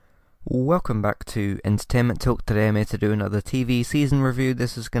Welcome back to Entertainment Talk. Today I'm here to do another TV season review.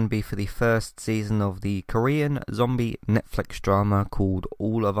 This is going to be for the first season of the Korean zombie Netflix drama called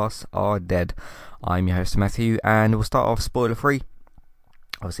All of Us Are Dead. I'm your host Matthew, and we'll start off spoiler free.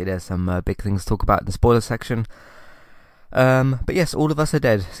 Obviously there's some big things to talk about in the spoiler section. But yes, All of Us Are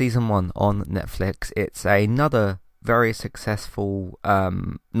Dead, season 1 on Netflix. It's another very successful,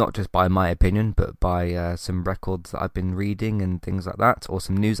 not just by my opinion, but by some records that I've been reading and things like that, or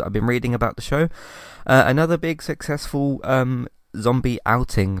some news that I've been reading about the show. Another big successful zombie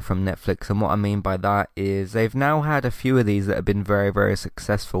outing from Netflix, and what I mean by that is they've now had a few of these that have been very, very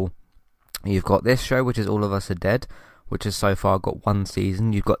successful. You've got this show, which is All of Us Are Dead, which has so far got one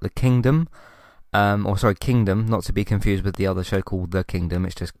season. You've got The Kingdom, Kingdom, not to be confused with the other show called The Kingdom,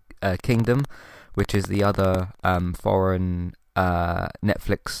 it's just Kingdom, which is the other foreign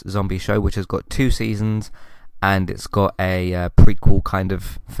Netflix zombie show, which has got 2 seasons, and it's got a prequel kind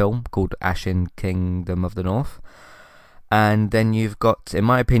of film called Ashen Kingdom of the North. And then you've got, in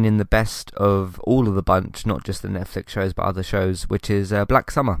my opinion, the best of all of the bunch, not just the Netflix shows but other shows, which is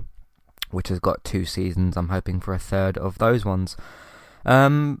Black Summer, which has got 2 seasons. I'm hoping for a third of those ones.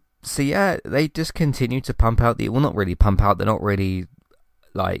 So yeah, they just continue to pump out well, not really pump out, they're not really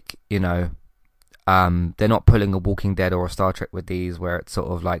like, they're not pulling a Walking Dead or a Star Trek with these, where it's sort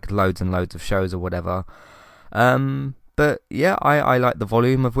of like loads and loads of shows or whatever. But yeah, I like the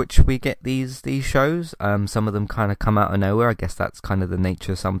volume of which we get these shows. Some of them kind of come out of nowhere. I guess that's kind of the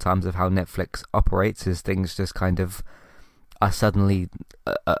nature sometimes of how Netflix operates, is things just kind of are suddenly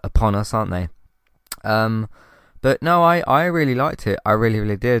upon us, aren't they? But no, I really liked it. I really,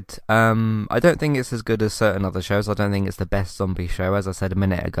 really did. I don't think it's as good as certain other shows. I don't think it's the best zombie show. As I said a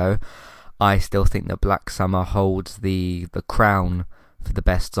minute ago, I still think that Black Summer holds the crown for the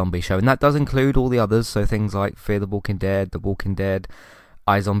best zombie show. And that does include all the others. So things like Fear the Walking Dead,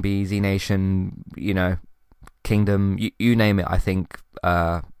 iZombie, Z Nation, Kingdom, you name it. I think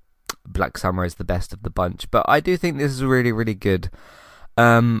Black Summer is the best of the bunch. But I do think this is really, really good.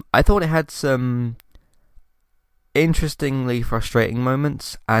 I thought it had some interestingly frustrating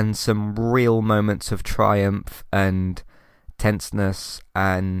moments and some real moments of triumph and tenseness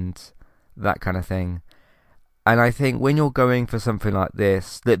and that kind of thing. And I think when you're going for something like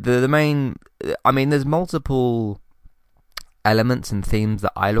this, the main, there's multiple elements and themes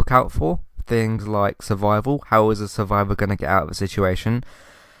that I look out for. Things like survival. How is a survivor going to get out of a situation?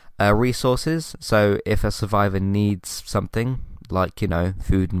 Resources. So if a survivor needs something like,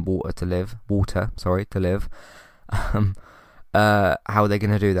 food and water to live, how are they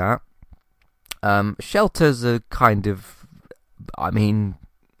going to do that? Shelters are kind of,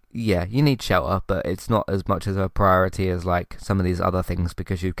 yeah, you need shelter, but it's not as much as a priority as like some of these other things,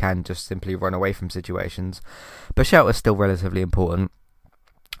 because you can just simply run away from situations. But shelter is still relatively important.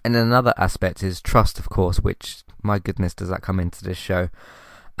 And then another aspect is trust, of course, which, my goodness, does that come into this show?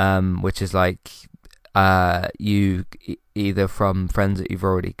 Which is like, you either from friends that you've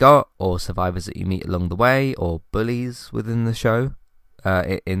already got, or survivors that you meet along the way, or bullies within the show,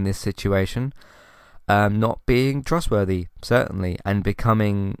 in this situation, not being trustworthy, certainly, and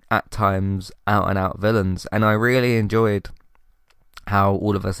becoming at times out and out villains. And I really enjoyed how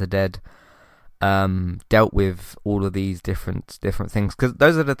All of Us Are Dead dealt with all of these different things, because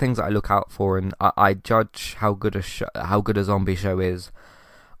those are the things that I look out for, and I judge how good a zombie show is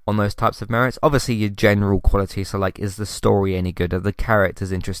on those types of merits. Obviously your general quality, so like, is the story any good? Are the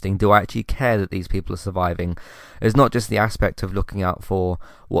characters interesting? Do I actually care that these people are surviving? It's not just the aspect of looking out for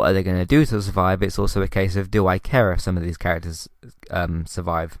what are they going to do to survive, it's also a case of, do I care if some of these characters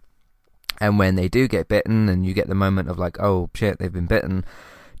survive? And when they do get bitten, and you get the moment of like, oh shit, they've been bitten,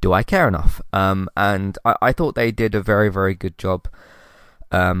 do I care enough? And I thought they did a very, very good job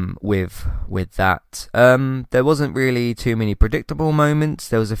with that. There wasn't really too many predictable moments.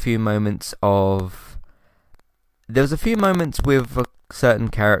 There was a few moments with a certain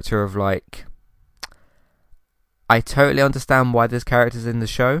character of like, I totally understand why this character's in the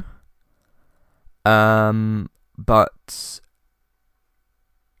show, but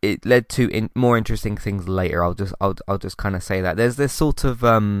it led to more interesting things later. I'll just kind of say that there's this sort of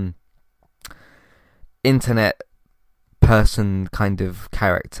internet person kind of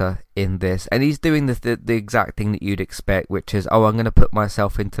character in this, and he's doing the exact thing that you'd expect, which is, I'm going to put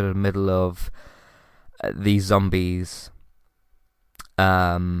myself into the middle of these zombies,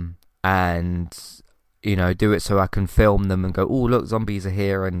 and do it so I can film them and go, oh look, zombies are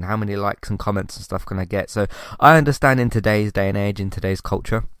here, and how many likes and comments and stuff can I get? So I understand in today's day and age, in today's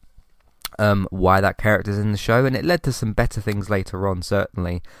culture, why that character's in the show, and it led to some better things later on,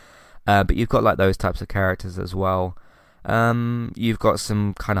 certainly. But you've got like those types of characters as well. You've got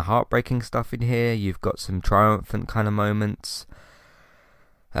some kind of heartbreaking stuff in here. You've got some triumphant kind of moments.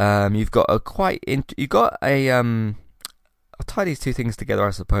 You've got I'll tie these two things together,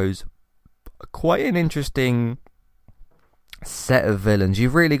 I suppose. Quite an interesting set of villains.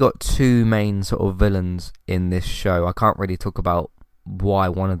 You've really got two main sort of villains in this show. I can't really talk about why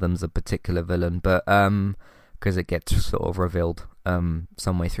one of them's a particular villain, but because it gets sort of revealed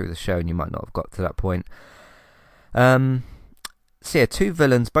some way through the show, and you might not have got to that point. So yeah, two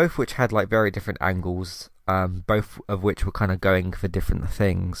villains, both which had like very different angles, both of which were kind of going for different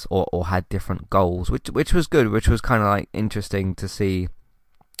things or had different goals, which was good, which was kind of like interesting to see.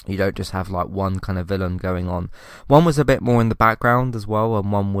 You don't just have like one kind of villain going on. One was a bit more in the background as well,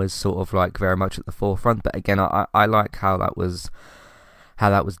 and one was sort of like very much at the forefront. But again, I like how that was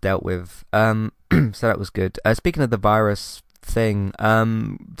dealt with. So that was good. Speaking of the virus thing,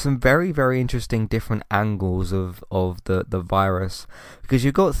 some very, very interesting different angles of the virus, because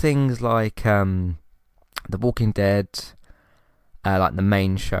you've got things like The Walking Dead, like the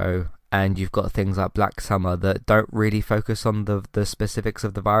main show, and you've got things like Black Summer that don't really focus on the specifics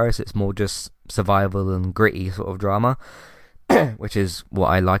of the virus. It's more just survival and gritty sort of drama, which is what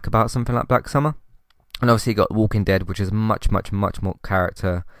I like about something like Black Summer. And obviously you got Walking Dead, which is much, much, much more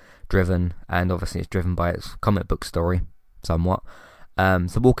character driven, and obviously it's driven by its comic book story somewhat.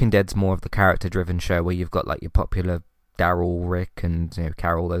 So Walking Dead's more of the character driven show, where you've got like your popular Daryl, Rick, and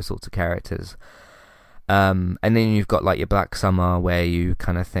Carol, those sorts of characters. And then you've got like your Black Summer, where you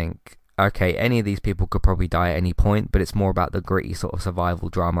kind of think, okay, any of these people could probably die at any point, but it's more about the gritty sort of survival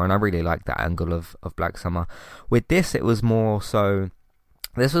drama, and I really like that angle of Black Summer. With this, it was more so.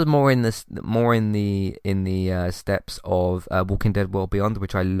 This was more in the steps of Walking Dead World Beyond,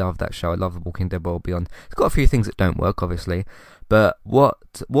 which I love that show. I love The Walking Dead World Beyond. It's got a few things that don't work, obviously, but what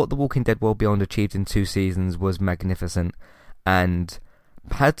The Walking Dead World Beyond achieved in 2 seasons was magnificent, and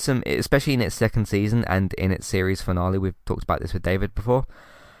had some, especially in its second season and in its series finale. We've talked about this with David before.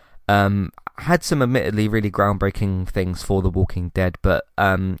 Had some admittedly really groundbreaking things for The Walking Dead, but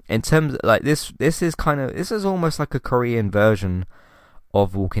in terms of, like this is almost like a Korean version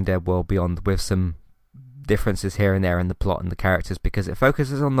of Walking Dead World Beyond, with some differences here and there in the plot and the characters, because it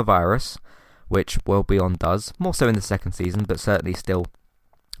focuses on the virus, which World Beyond does, more so in the second season, but certainly still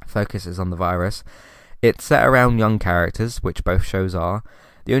focuses on the virus. It's set around young characters, which both shows are.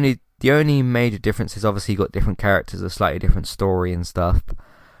 The only major difference is obviously you got different characters, a slightly different story and stuff.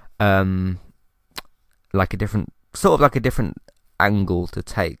 Like a different angle to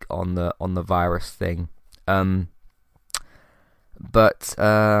take on the virus thing. But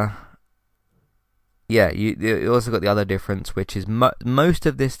yeah, you also got the other difference, which is most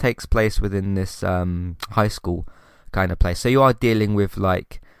of this takes place within this high school kind of place. So you are dealing with,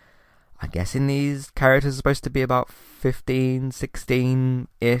 like, I'm guessing these characters are supposed to be about 15,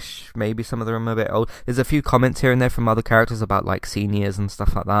 16-ish. Maybe some of them are a bit old. There's a few comments here and there from other characters about, like, seniors and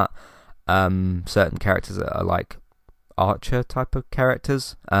stuff like that. Certain characters that are, like, archer type of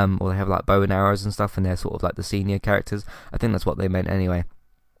characters, or they have, like, bow and arrows and stuff, and they're sort of, like, the senior characters. I think that's what they meant anyway.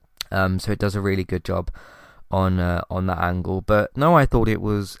 So it does a really good job on that angle. But no, I thought it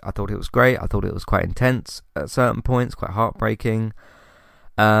was great. I thought it was quite intense at certain points, quite heartbreaking.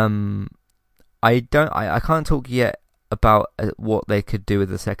 I can't talk yet about what they could do with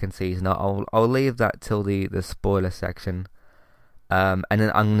the second season. I'll leave that till the spoiler section, and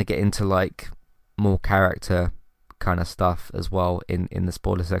then I'm gonna get into, like, more character kind of stuff as well in the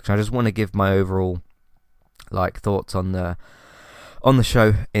spoiler section. I just want to give my overall, like, thoughts on the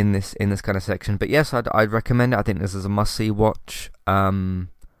show in this kind of section. But yes, I'd recommend it. I think this is a must-see watch.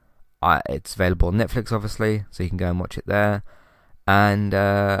 It's available on Netflix, obviously, so you can go and watch it there. And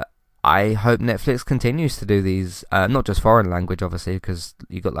I hope Netflix continues to do these, not just foreign language, obviously, because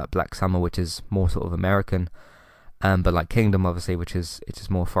you got, like, Black Summer, which is more sort of American, but, like, Kingdom, obviously, which is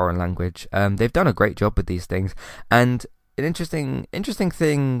more foreign language. They've done a great job with these things. And an interesting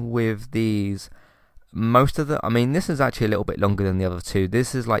thing with these, most of this is actually a little bit longer than the other two.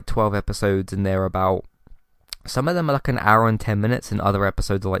 This is like 12 episodes, and they're about, some of them are like an hour and 10 minutes, and other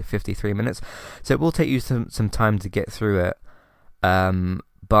episodes are like 53 minutes. So it will take you some time to get through it.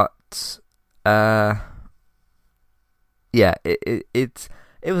 But yeah, it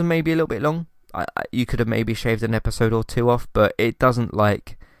was maybe a little bit long. You could have maybe shaved an episode or two off, but it doesn't,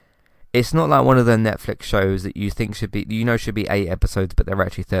 like, it's not like one of the Netflix shows that you think should be 8 episodes, but they're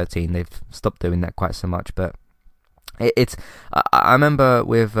actually 13. They've stopped doing that quite so much, but I remember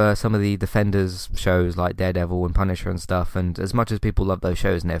with some of the Defenders shows like Daredevil and Punisher and stuff, and as much as people love those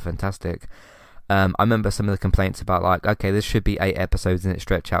shows and they're fantastic, I remember some of the complaints about, like, okay, this should be 8 episodes and it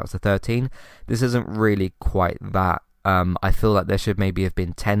stretch out to 13. This isn't really quite that I feel like there should maybe have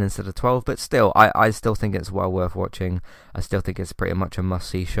been 10 instead of 12, but still, I still think it's well worth watching. I still think it's pretty much a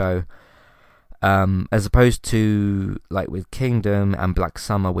must-see show. As opposed to like with Kingdom and Black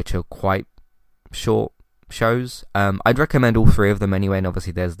Summer, which are quite short shows. I'd recommend all three of them anyway, and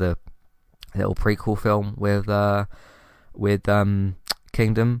obviously there's the little prequel film with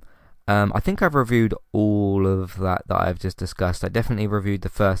Kingdom. I think I've reviewed all of that I've just discussed. I definitely reviewed the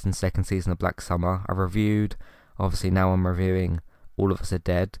first and second season of Black Summer. I reviewed, obviously now I'm reviewing All of Us Are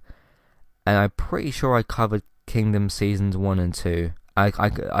Dead, and I'm pretty sure I covered Kingdom seasons 1 and 2.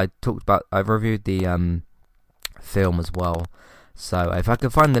 I've reviewed the film as well. So if I can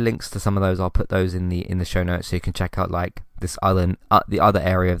find the links to some of those, I'll put those in the show notes so you can check out like this the other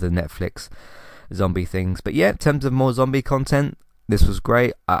area of the Netflix zombie things. But yeah, in terms of more zombie content, this was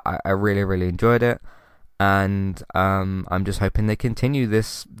great. I really, really enjoyed it, and I'm just hoping they continue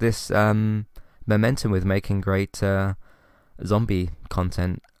this momentum with making great zombie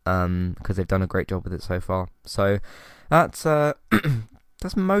content, because they've done a great job with it so far. So that's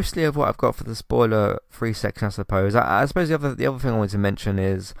that's mostly of what I've got for the spoiler-free section, I suppose. I suppose the other thing I wanted to mention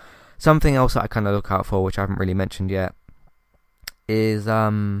is something else that I kind of look out for, which I haven't really mentioned yet, is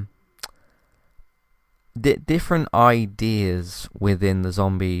different ideas within the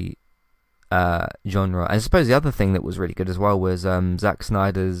zombie genre. And I suppose the other thing that was really good as well was Zack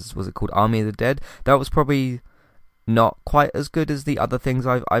Snyder's, was it called Army of the Dead? That was probably not quite as good as the other things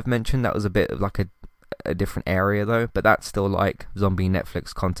I've mentioned. That was a bit of like a different area though, but that's still like zombie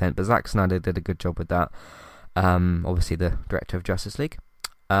Netflix content. But Zack Snyder did a good job with that. Obviously the director of Justice League,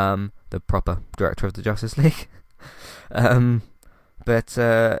 the proper director of the Justice League.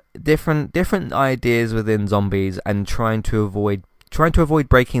 But different ideas within zombies, and trying to avoid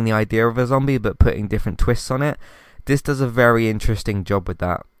breaking the idea of a zombie, but putting different twists on it. This does a very interesting job with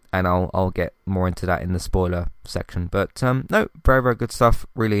that, and I'll get more into that in the spoiler section. But no, very, very good stuff.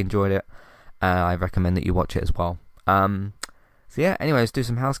 Really enjoyed it. I recommend that you watch it as well. So yeah, anyway, let's do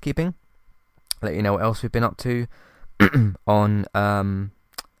some housekeeping. Let you know what else we've been up to on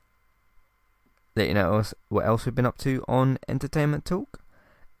let you know what else we've been up to on Entertainment Talk,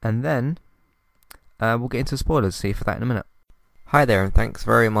 and then we'll get into spoilers. See you for that in a minute. Hi there, and thanks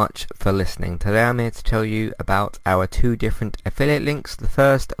very much for listening. Today I'm here to tell you about our 2 different affiliate links. The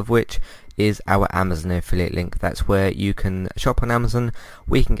first of which is our Amazon affiliate link. That's where you can shop on Amazon.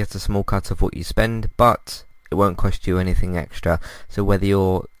 We can get a small cut of what you spend, but it won't cost you anything extra. So whether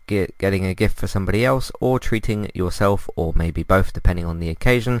you're getting a gift for somebody else or treating yourself, or maybe both depending on the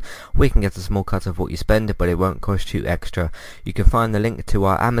occasion, we can get a small cut of what you spend, but it won't cost you extra. You can find the link to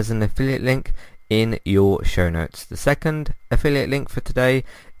our Amazon affiliate link in your show notes. The second affiliate link for today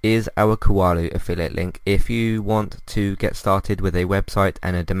is our Kualu affiliate link. If you want to get started with a website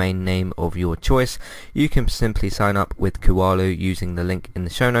and a domain name of your choice, you can simply sign up with Kualu using the link in the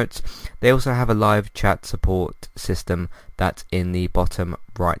show notes. They also have a live chat support system that's in the bottom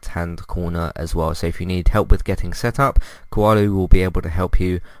right hand corner as well. So if you need help with getting set up, Kualu will be able to help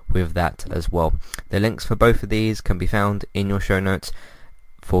you with that as well. The links for both of these can be found in your show notes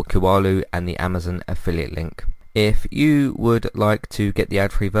for Kualu and the Amazon affiliate link. If you would like to get the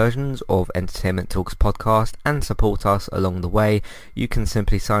ad-free versions of Entertainment Talks podcast and support us along the way, you can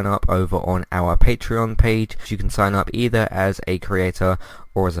simply sign up over on our Patreon page. You can sign up either as a creator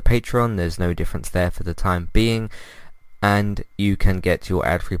or as a patron. There's no difference there for the time being, and you can get your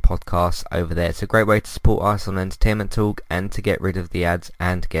ad-free podcasts over there. It's a great way to support us on Entertainment Talk and to get rid of the ads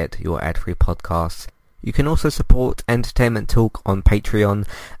and get your ad-free podcasts. You can also support Entertainment Talk on Patreon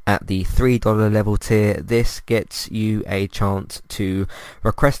at the $3 level tier. This gets you a chance to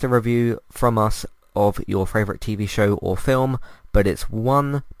request a review from us of your favourite TV show or film, but it's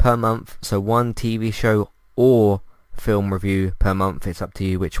one per month, so one TV show or film review per month. It's up to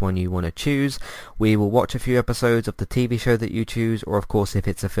you which one you want to choose. We will watch a few episodes of the TV show that you choose, or of course if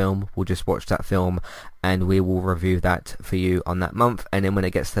it's a film, we'll just watch that film and we will review that for you on that month. And then when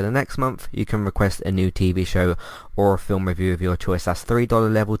it gets to the next month, you can request a new TV show or a film review of your choice. That's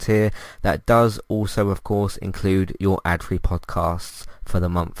 $3 level tier. That does also of course include your ad-free podcasts for the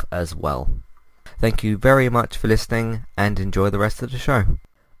month as well. Thank you very much for listening and enjoy the rest of the show.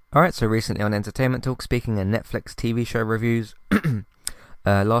 Alright, so recently on Entertainment Talk, speaking of Netflix TV show reviews,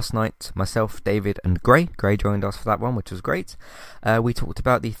 last night, myself, David and Gray joined us for that one, which was great. We talked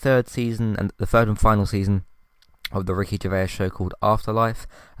about the third and final season of the Ricky Gervais show called Afterlife,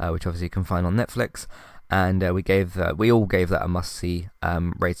 which obviously you can find on Netflix, and we all gave that a must-see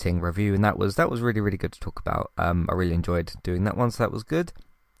rating review, and that was really, really good to talk about. I really enjoyed doing that one, so that was good.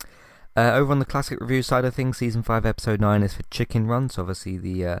 Over on the classic review side of things, Season 5, Episode 9 is for Chicken Run, so obviously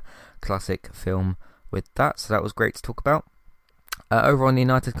the classic film with that, so that was great to talk about. Over on the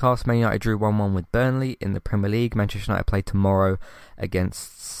United cast, Man United drew 1-1 with Burnley in the Premier League. Manchester United play tomorrow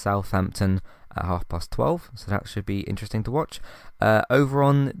against Southampton at 12:30, so that should be interesting to watch. Over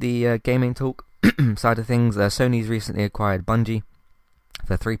on the gaming talk side of things, Sony's recently acquired Bungie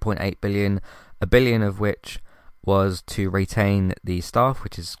for 3.8 billion, a billion of which was to retain the staff,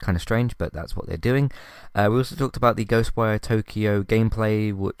 which is kind of strange, but that's what they're doing. We also talked about the Ghostwire Tokyo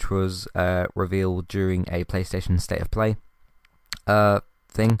gameplay, which was revealed during a PlayStation State of Play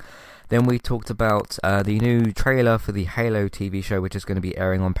thing. Then we talked about the new trailer for the Halo TV show, which is going to be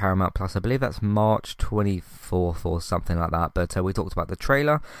airing on Paramount Plus. I believe that's March 24th or something like that. But we talked about the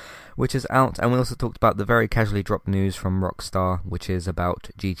trailer, which is out, and we also talked about the very casually dropped news from Rockstar, which is about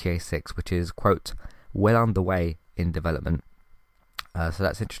GTA 6, which is, quote, well underway in development. So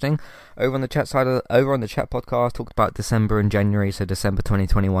that's interesting. Over on the chat podcast, talked about December and January. So December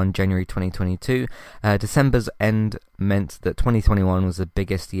 2021, January 2022. December's end meant that 2021 was the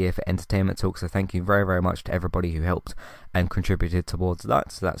biggest year for Entertainment Talk. So thank you very, very much to everybody who helped and contributed towards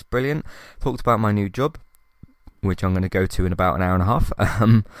that. So that's brilliant. Talked about my new job, which I'm going to go to in about an hour and a half.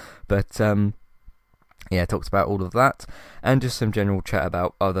 Yeah, talked about all of that and just some general chat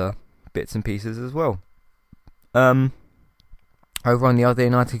about other bits and pieces as well. Over on the other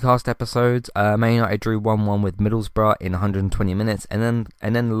United cast episodes, Man United drew 1-1 with Middlesbrough in 120 minutes, and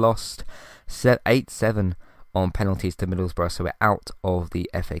then lost 8-7 on penalties to Middlesbrough, so we're out of the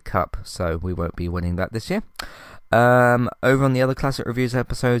FA Cup, so we won't be winning that this year. Over on the other classic reviews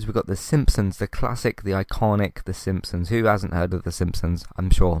episodes, we've got The Simpsons, the classic, the iconic The Simpsons. Who hasn't heard of The Simpsons?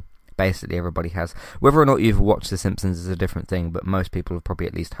 I'm sure basically everybody has. Whether or not you've watched The Simpsons is a different thing, but most people have probably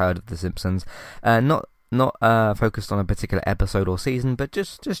at least heard of The Simpsons. Not focused on a particular episode or season, but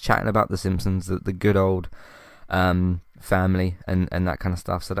just chatting about The Simpsons, the good old family and that kind of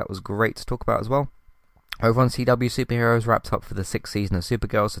stuff. So that was great to talk about as well. Over on CW Superheroes, wrapped up for the 6th season of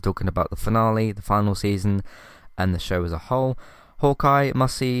Supergirl, so talking about the finale, the final season, and the show as a whole. Hawkeye,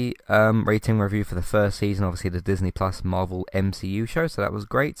 must-see rating review for the first season, obviously the Disney Plus Marvel MCU show, so that was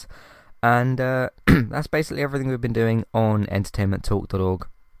great. And that's basically everything we've been doing on entertainmenttalk.org.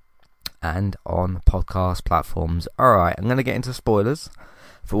 And on podcast platforms. Alright, I'm going to get into spoilers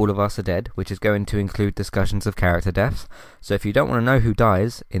for All of Us Are Dead, which is going to include discussions of character deaths. So if you don't want to know who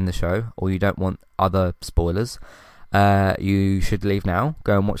dies in the show, or you don't want other spoilers, you should leave now,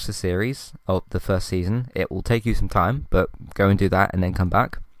 go and watch the series of the first season. It will take you some time, but go and do that and then come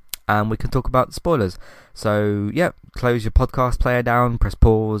back, and we can talk about the spoilers. So yeah, close your podcast player down, press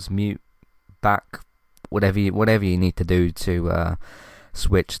pause, mute, back, whatever you need to do to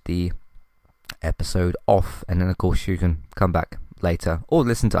switch the episode off, and then of course you can come back later or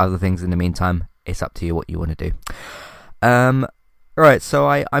listen to other things in the meantime. It's up to you what you want to do. Right, so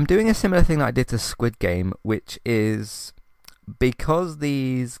I'm doing a similar thing that I did to Squid Game, which is because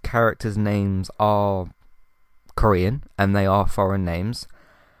these characters' names are Korean and they are foreign names.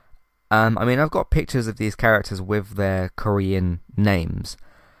 I mean, I've got pictures of these characters with their Korean names,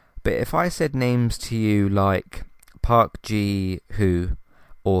 but if I said names to you like Park Ji-hoo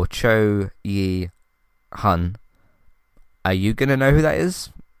or Cho Yi-hun, are you going to know who that is?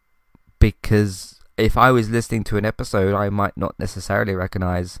 Because if I was listening to an episode, I might not necessarily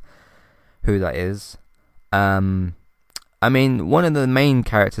recognize who that is. I mean, one of the main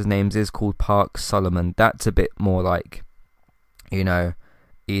characters' names is called Park Solomon. That's a bit more like, easier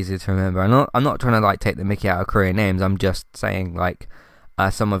to remember. I'm not trying to take the mickey out of Korean names. I'm just saying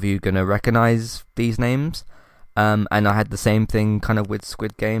some of you going to recognize these names. And I had the same thing kind of with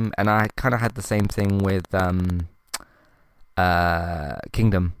Squid Game, and I kind of had the same thing with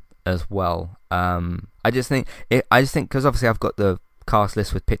Kingdom as well. I just think because obviously I've got the cast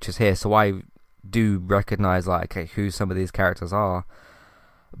list with pictures here, so I do recognize who some of these characters are.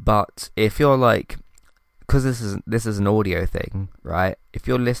 But if you're because this is an audio thing, right? If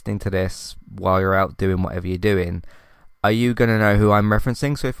you're listening to this while you're out doing whatever you're doing, are you gonna know who I'm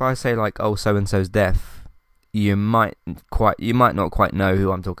referencing? So if I say so and so's deaf, you might not quite know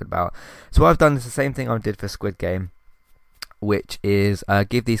who I'm talking about. So what I've done is the same thing I did for Squid Game, which is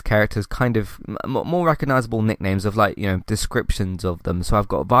give these characters kind of more recognizable nicknames of descriptions of them. So I've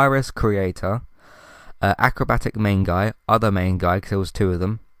got Virus Creator, Acrobatic Main Guy, Other Main Guy, because there was two of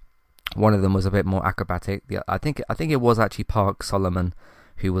them. One of them was a bit more acrobatic. I think it was actually Park Solomon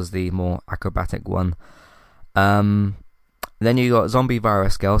who was the more acrobatic one. Then you got Zombie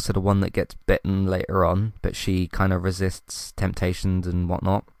Virus Girl, so the one that gets bitten later on, but she kind of resists temptations and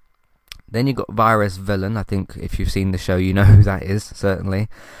whatnot. Then you got Virus Villain. I think if you've seen the show, you know who that is, certainly.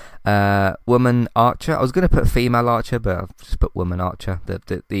 Woman Archer. I was going to put Female Archer, but I've just put Woman Archer.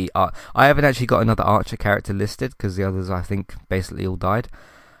 I haven't actually got another Archer character listed, because the others, I think, basically all died.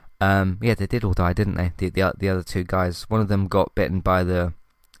 Yeah, they did all die, didn't they? The other two guys. One of them got bitten by the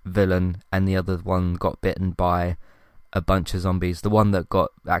villain, and the other one got bitten by a bunch of zombies. The one that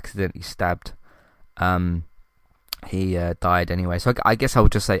got accidentally stabbed, he died anyway. So I guess I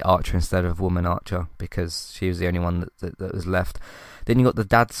would just say Archer instead of Woman Archer, because she was the only one that was left. Then you got the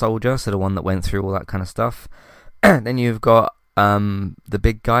Dad Soldier, so the one that went through all that kind of stuff. Then you've got the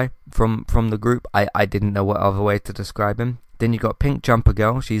big guy from the group. I didn't know what other way to describe him. Then you got Pink Jumper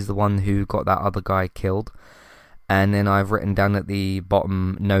Girl. She's the one who got that other guy killed. And then I've written down at the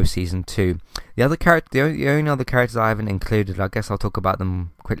bottom, no season 2. The only other characters I haven't included, I guess I'll talk about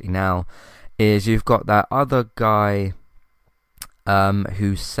them quickly now, is you've got that other guy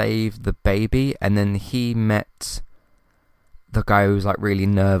who saved the baby, and then he met the guy who was like really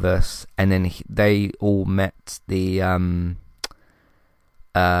nervous, and then they all met the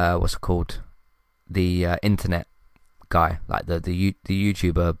what's it called, the internet guy, like the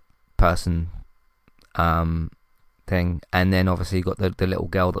YouTuber person thing, and then obviously you got the little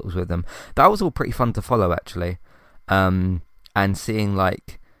girl that was with them. That was all pretty fun to follow, actually, and seeing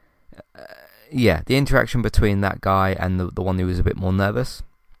like the interaction between that guy and the one who was a bit more nervous.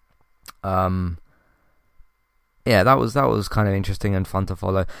 That was kind of interesting and fun to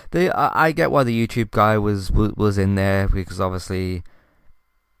follow. I get why the YouTube guy was in there, because obviously,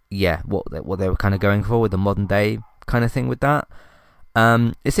 what they were kind of going for with the modern day kind of thing with that.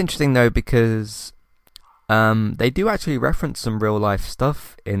 It's interesting though, because they do actually reference some real life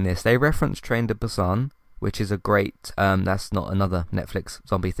stuff in this. They reference Train to Busan, which is a great, that's not another Netflix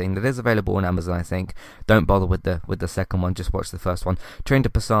zombie thing that is available on Amazon, I think. Don't bother with the second one, just watch the first one. Train to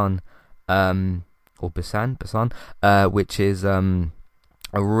Busan, or Busan, which is a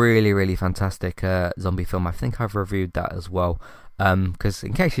really, really fantastic zombie film. I think I've reviewed that as well, because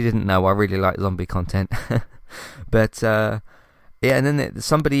in case you didn't know, I really like zombie content. But and then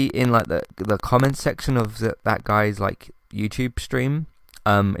somebody in like the comment section of that guy's like YouTube stream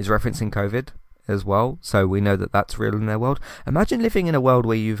is referencing COVID as well, so we know that that's real in their world. Imagine living in a world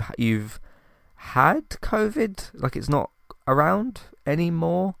where you've had COVID, like it's not around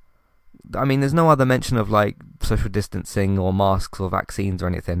anymore. I mean, there's no other mention of like social distancing or masks or vaccines or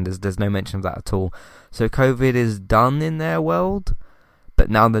anything. There's no mention of that at all. So COVID is done in their world, but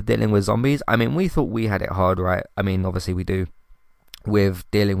now they're dealing with zombies. I mean, we thought we had it hard, right? I mean, obviously we do, with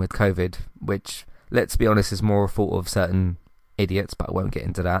dealing with COVID, which, let's be honest, is more a fault of certain idiots, but I won't get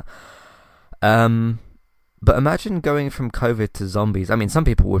into that. But imagine going from COVID to zombies. I mean, some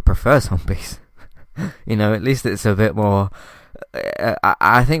people would prefer zombies. At least it's a bit more.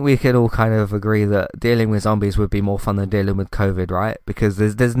 I think we could all kind of agree that dealing with zombies would be more fun than dealing with COVID, right? Because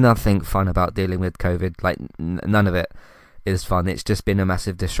there's nothing fun about dealing with COVID. Like, none of it is fun. It's just been a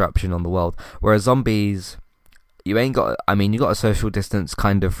massive disruption on the world. Whereas zombies, you ain't got. I mean, you got a social distance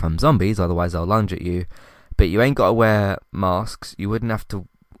kind of from zombies, otherwise they'll lunge at you. But you ain't got to wear masks. You wouldn't have to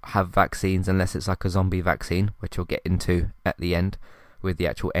have vaccines unless it's like a zombie vaccine, which we'll get into at the end with the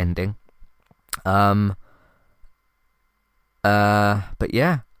actual ending. But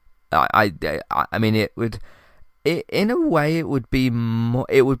yeah, I mean, in a way, it would be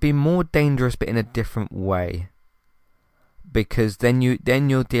more dangerous, but in a different way, because then you're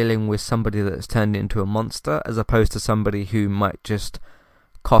dealing with somebody that's turned into a monster, as opposed to somebody who might just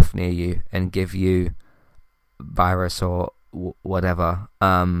cough near you and give you virus or whatever.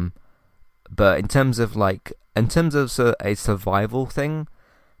 But in terms of a survival thing,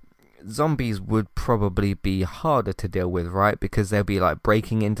 zombies would probably be harder to deal with, right? Because they'll be like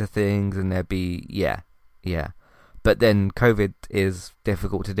breaking into things, and they'll be but then COVID is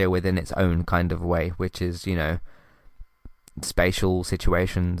difficult to deal with in its own kind of way, which is, spatial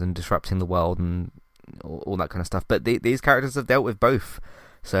situations and disrupting the world and all that kind of stuff. But these characters have dealt with both,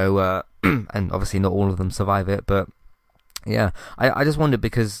 so and obviously not all of them survive it, but yeah, I just wondered,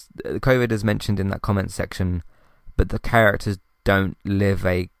 because COVID is mentioned in that comment section, but the characters don't live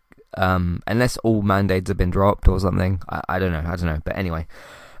unless all mandates have been dropped or something. I don't know. But anyway,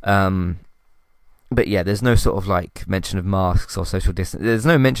 but yeah, there's no sort of like mention of masks or social distance. There's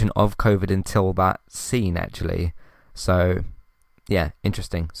no mention of COVID until that scene, actually. So yeah,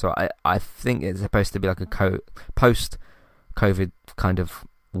 interesting. So I think it's supposed to be like a post-COVID kind of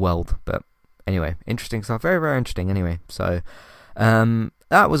world, but anyway, interesting stuff. Very, very interesting. Anyway, so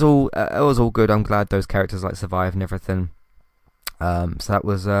that was all. It was all good. I'm glad those characters like survived and everything. So that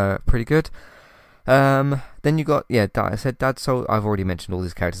was pretty good. Then you got I said Dad. So I've already mentioned all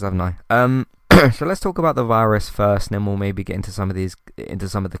these characters, haven't I? So let's talk about the virus first, and then we'll maybe get into some of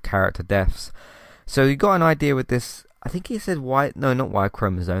the character deaths. So you got an idea with this? I think he said Y. No, not Y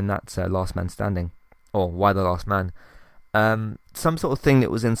chromosome. That's Last Man Standing, or Y the Last Man. Some sort of thing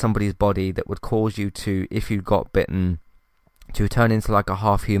that was in somebody's body that would cause you to, if you got bitten, to turn into like a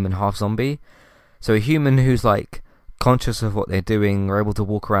half human, half zombie. So a human who's like conscious of what they're doing, are able to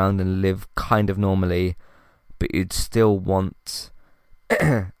walk around and live kind of normally, but you'd still want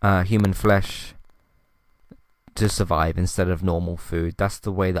human flesh to survive instead of normal food. That's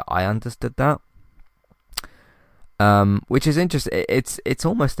the way that I understood that. Which is interesting. It's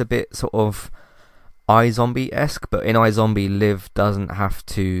almost a bit sort of iZombie-esque, but in iZombie, Liv doesn't have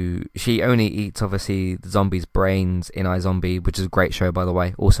to. She only eats obviously the zombies' brains in iZombie, which is a great show, by the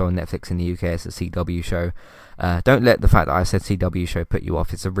way. Also on Netflix in the UK, it's a CW show. Don't let the fact that I said CW show put you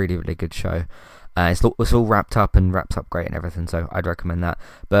off. It's a really, really good show. It's all wrapped up great and everything, so I'd recommend that.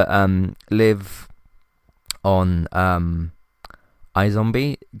 But Liv on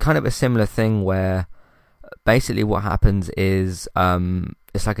iZombie, kind of a similar thing where basically what happens is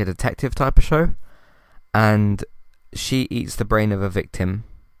it's like a detective type of show, and she eats the brain of a victim.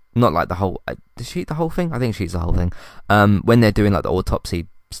 Not like the whole. Does she eat the whole thing? I think she eats the whole thing. When they're doing like the autopsy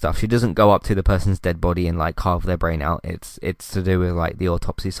stuff, she doesn't go up to the person's dead body and like carve their brain out. It's to do with like the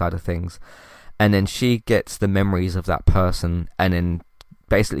autopsy side of things, and then she gets the memories of that person, and then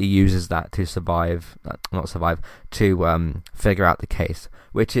basically uses that to to figure out the case,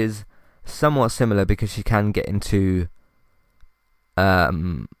 which is somewhat similar because she can get into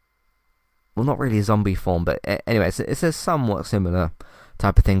well, not really a zombie form, but anyway, it's a somewhat similar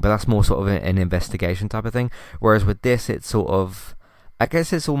type of thing, but that's more sort of an investigation type of thing. Whereas with this, it's sort of, I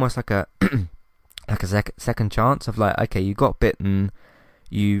guess it's almost like a like a second chance of like, okay, you got bitten,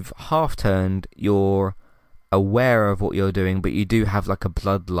 you've half turned, you're aware of what you're doing, but you do have like a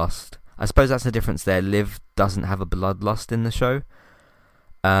bloodlust. I suppose that's the difference there. Liv doesn't have a bloodlust in the show.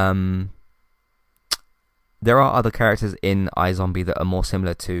 There are other characters in iZombie that are more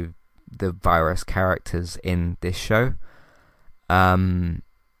similar to the virus characters in this show, who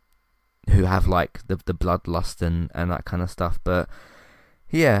have like the bloodlust and that kind of stuff. But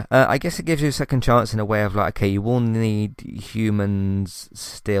yeah, I guess it gives you a second chance in a way of like, okay, you will need humans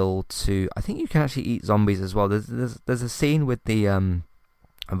still to. I think you can actually eat zombies as well. There's a scene with the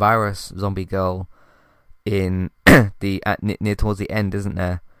virus zombie girl in near towards the end, isn't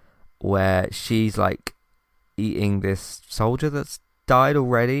there, where she's like eating this soldier that's died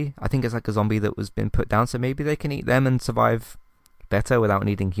already. I think it's like a zombie that was been put down, so maybe they can eat them and survive better without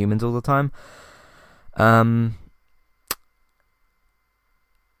needing humans all the time. But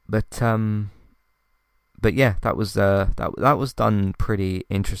yeah, that was done pretty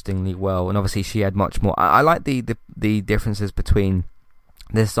interestingly well, and obviously she had much more. I like the differences between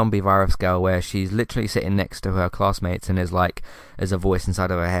this zombie virus girl, where she's literally sitting next to her classmates and there's a voice inside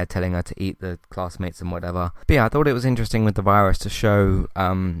of her head telling her to eat the classmates and whatever. But yeah, I thought it was interesting with the virus to show,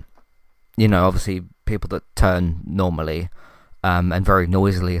 obviously people that turn normally, and very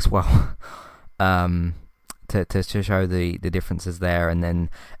noisily as well, to show the differences there. And then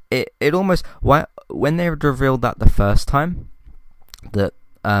it almost, when they revealed that the first time, that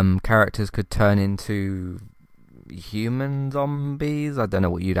characters could turn into human zombies, I don't know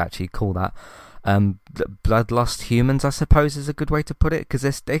what you'd actually call that, bloodlust humans, I suppose, is a good way to put it,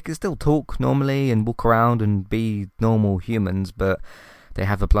 because they can still talk normally and walk around and be normal humans, but they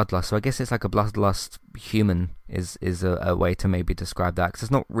have a bloodlust. So I guess it's like a bloodlust human is a way to maybe describe that, because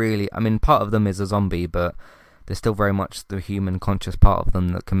it's not really, I mean, part of them is a zombie, but there's still very much the human conscious part of them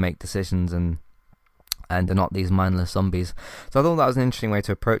that can make decisions and are not these mindless zombies. So I thought that was an interesting way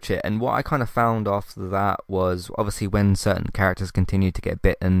to approach it. And what I kind of found after that was, obviously, when certain characters continued to get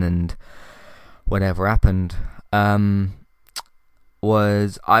bitten and whatever happened,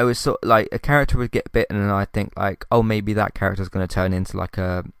 was I was sort of like, a character would get bitten and I'd think like, oh, maybe that character's going to turn into like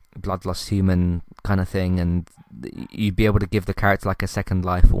a bloodlust human kind of thing, and you'd be able to give the character like a second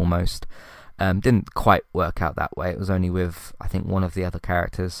life almost. Didn't quite work out that way. It was only with, I think, one of the other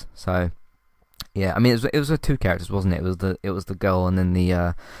characters. So yeah, I mean, it was two characters, wasn't it? It was the girl and then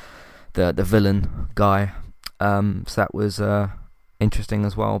the villain guy. So that was interesting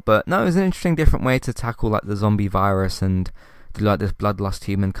as well. But no, it was an interesting, different way to tackle like the zombie virus and do like this bloodlust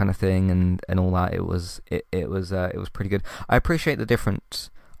human kind of thing and all that. It was pretty good. I appreciate the different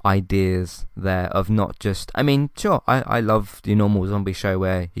ideas there of not just. I mean, sure, I love the normal zombie show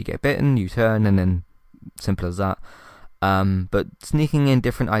where you get bitten, you turn, and then simple as that. But sneaking in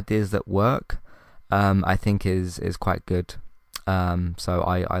different ideas that work, I think is quite good. So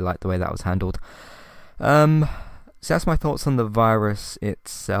I like the way that was handled. So that's my thoughts on the virus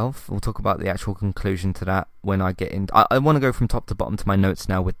itself. We'll talk about the actual conclusion to that when I get in. I want to go from top to bottom to my notes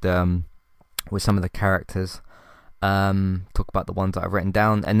now with some of the characters. Talk about the ones that I've written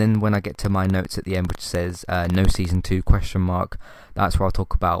down, and then when I get to my notes at the end, which says no season 2 ? That's where I'll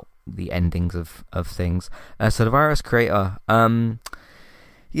talk about the endings of things. So the virus creator,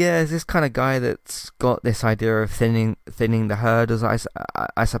 is this kind of guy that's got this idea of thinning the herd, as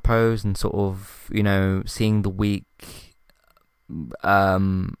I suppose, and sort of, seeing the weak,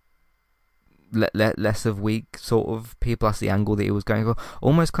 less of weak sort of people. That's the angle that he was going for.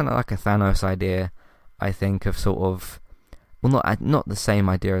 Almost kind of like a Thanos idea, I think, of sort of, well, not the same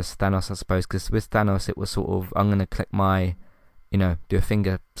idea as Thanos, I suppose, because with Thanos it was sort of, I'm going to click my, do a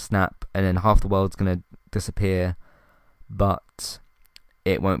finger snap, and then half the world's going to disappear, but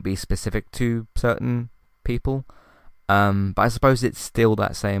it won't be specific to certain people. But I suppose it's still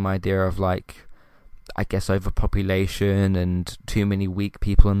that same idea of, like, I guess overpopulation and too many weak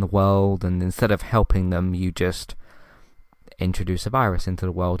people in the world, and instead of helping them, you just introduce a virus into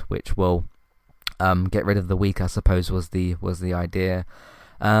the world, which will get rid of the weak, I suppose, was the idea.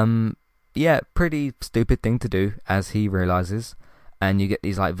 Pretty stupid thing to do, as he realizes, and you get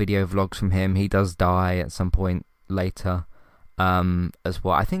these like video vlogs from him. He does die at some point later, as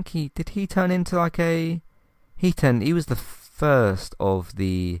well. I think he turn into like he was the first of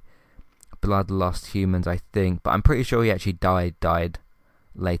the bloodlust humans, I think, but I'm pretty sure he actually died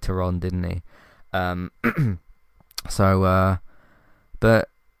later on, didn't he? But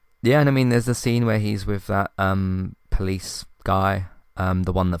yeah, and I mean, there's a scene where he's with that police guy,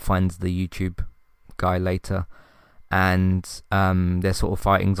 the one that finds the YouTube guy later, and they're sort of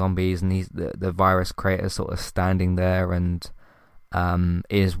fighting zombies, and the virus creator sort of standing there and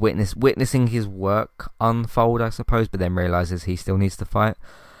is witnessing his work unfold, I suppose, but then realizes he still needs to fight.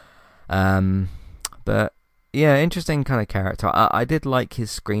 But yeah, interesting kind of character. I did like his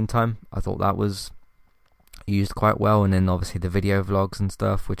screen time. I thought that was used quite well, and then obviously the video vlogs and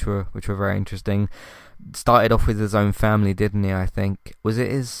stuff, which were very interesting. Started off with his own family, didn't he? I think, was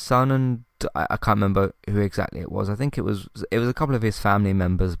it his son and I can't remember who exactly it was. I think it was a couple of his family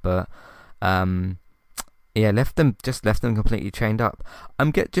members, but left them completely chained up.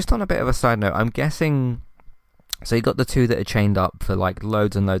 Just on a bit of a side note, I'm guessing. So you got the two that are chained up for like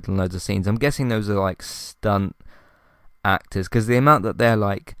loads and loads and loads of scenes. I'm guessing those are like stunt actors, because the amount that they're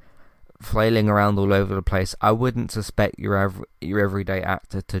like flailing around all over the place, I wouldn't suspect your everyday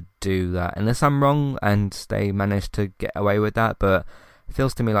actor to do that, unless I'm wrong and they managed to get away with that. But it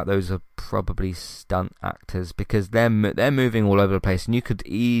feels to me like those are probably stunt actors, because they're moving all over the place, and you could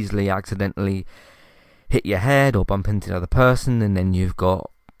easily accidentally hit your head or bump into the other person, and then you've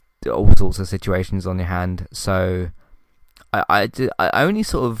got all sorts of situations on your hand. So I only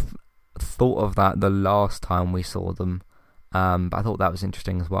sort of thought of that the last time we saw them, but I thought that was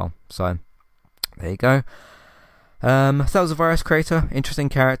interesting as well. So there you go. So that was a virus creator, interesting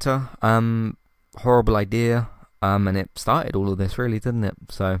character, horrible idea, and it started all of this, really, didn't it?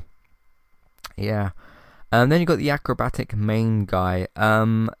 So yeah. Then you got the acrobatic main guy.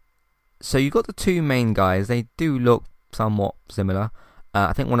 So you got the two main guys. They do look somewhat similar.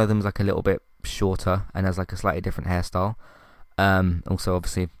 I think one of them is like a little bit shorter and has like a slightly different hairstyle. Also,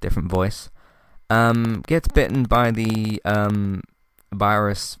 obviously, different voice. Gets bitten by the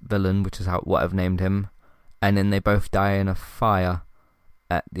virus villain, which is what I've named him, and then they both die in a fire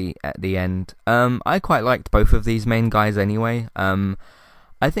at the end. I quite liked both of these main guys anyway.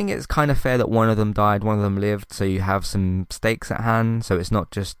 I think it's kind of fair that one of them died, one of them lived, so you have some stakes at hand. So it's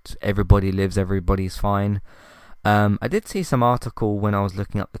not just everybody lives, everybody's fine. I did see some article when I was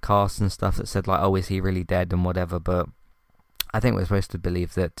looking up the cast and stuff that said like, oh, is he really dead and whatever, but I think we're supposed to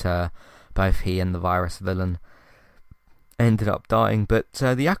believe that both he and the virus villain ended up dying. But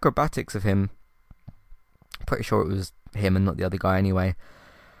the acrobatics of him, pretty sure it was him and not the other guy anyway,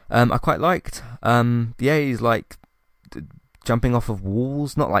 I quite liked. He's like jumping off of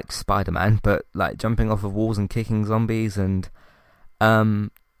walls, not like Spider-Man, but like jumping off of walls and kicking zombies, and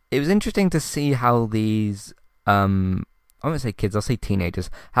it was interesting to see how these I won't say kids, I'll say teenagers,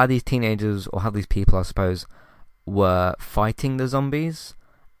 how these teenagers, or how these people, I suppose, were fighting the zombies.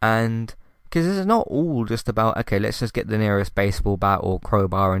 And because it's not all just about, okay, let's just get the nearest baseball bat or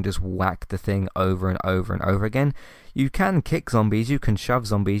crowbar and just whack the thing over and over and over again. You can kick zombies, you can shove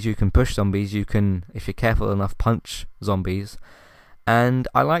zombies, you can push zombies, you can, if you're careful enough, punch zombies. And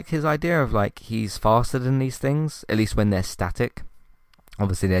I like his idea of like, he's faster than these things, at least when they're static.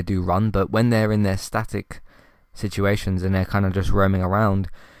 Obviously they do run, but when they're in their static situations and they're kind of just roaming around,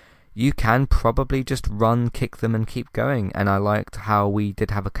 you can probably just run, kick them, and keep going. And I liked how we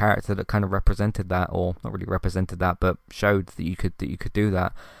did have a character that kind of represented that, or not really represented that, but showed that you could do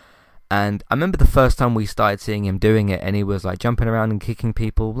that. And I remember the first time we started seeing him doing it, and he was like jumping around and kicking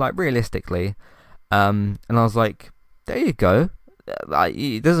people, like realistically. And I was like, there you go. Like,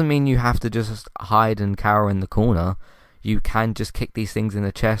 it doesn't mean you have to just hide and cower in the corner. You can just kick these things in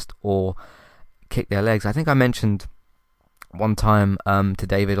the chest or kick their legs. I think I mentioned one time to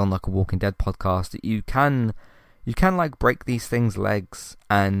David on like a Walking Dead podcast that you can like break these things' legs,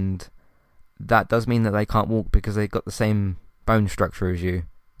 and that does mean that they can't walk because they've got the same bone structure as you.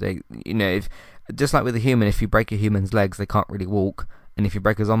 They, if just like with a human, if you break a human's legs, they can't really walk, and if you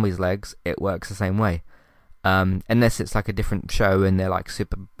break a zombie's legs, it works the same way. Unless it's like a different show and they're like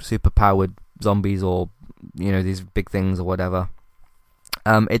super powered zombies, or these big things or whatever.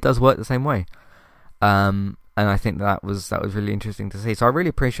 It does work the same way. And I think that was really interesting to see. So I really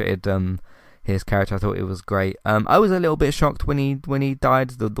appreciated his character. I thought it was great. I was a little bit shocked when he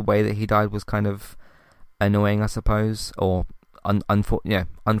died. The way that he died was kind of annoying, I suppose, or unfortunate.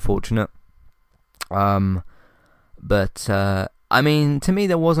 But I mean, to me,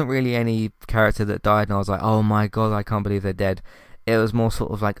 there wasn't really any character that died, and I was like, oh my god, I can't believe they're dead. It was more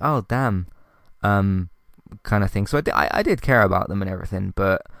sort of like, oh damn, kind of thing. So I did care about them and everything,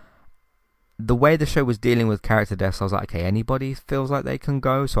 but the way the show was dealing with character deaths, I was like, okay, anybody feels like they can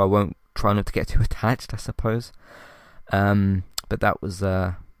go, so I won't try not to get too attached, I suppose. But that was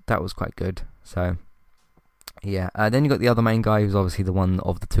quite good. So yeah. Then you got the other main guy, who's obviously the one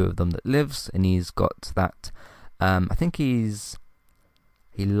of the two of them that lives, and he's got that. I think he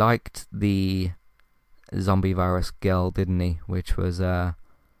liked the zombie virus girl, didn't he? Which was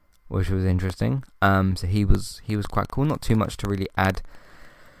interesting. So he was quite cool. Not too much to really add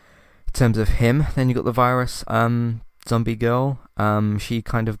in terms of him. Then you got the virus zombie girl. She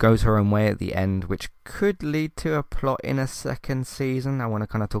kind of goes her own way at the end, which could lead to a plot in a second season. I want to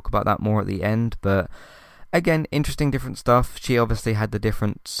kind of talk about that more at the end, but again, interesting, different stuff. She obviously had the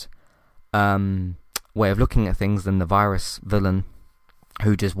different way of looking at things than the virus villain,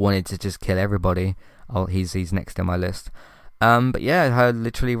 who just wanted to just kill everybody. He's next in my list. But yeah, her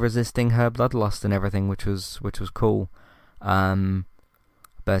literally resisting her bloodlust and everything, which was cool.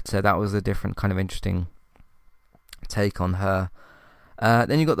 But that was a different kind of interesting take on her.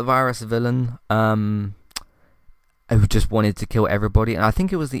 Then you got the virus villain, who just wanted to kill everybody, and I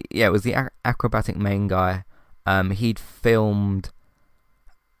think it was the acrobatic main guy. He'd filmed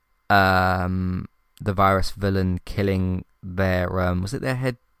the virus villain killing their was it their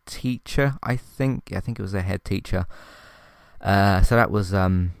head teacher? I think it was their head teacher. So that was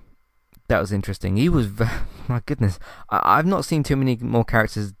interesting. He was my goodness. I've not seen too many more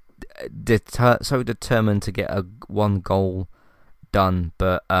characters so determined to get one goal done,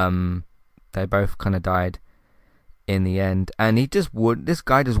 but they both kind of died in the end, and this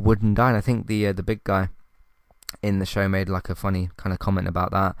guy just wouldn't die. And I think the big guy in the show made like a funny kind of comment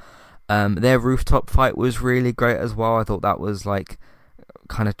about that. Their rooftop fight was really great as well. I thought that was like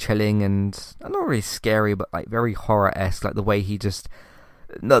kind of chilling and not really scary, but like very horror-esque. Like the way he just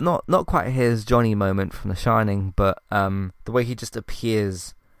not quite his Johnny moment from The Shining, but the way he just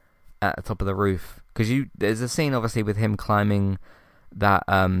appears at the top of the roof. Because there's a scene obviously with him climbing that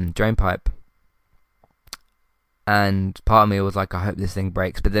drain pipe, and part of me was like, I hope this thing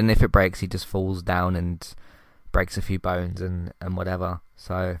breaks. But then if it breaks, he just falls down and breaks a few bones and whatever.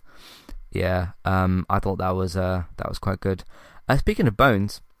 So yeah, I thought that was quite good. Speaking of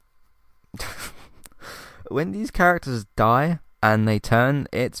bones, when these characters die and they turn,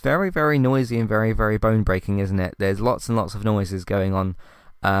 it's very, very noisy and very, very bone breaking, isn't it? There's lots and lots of noises going on,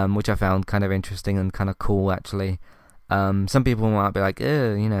 which I found kind of interesting and kind of cool actually. Some people might be like,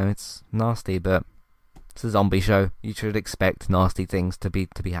 it's nasty, but it's a zombie show. You should expect nasty things to be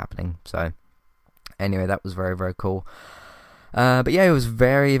happening. So anyway, that was very, very cool. But yeah, it was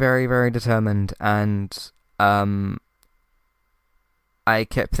very, very, very determined, and I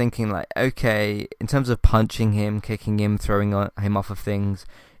kept thinking like, okay, in terms of punching him, kicking him, throwing him off of things,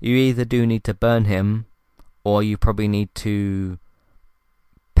 you either do need to burn him, or you probably need to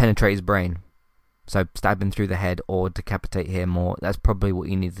penetrate his brain. So stab him through the head or decapitate him, or that's probably what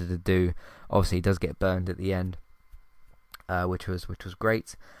you needed to do. Obviously, he does get burned at the end, which was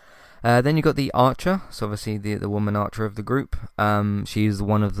great. Then you got the archer, so obviously the woman archer of the group. She's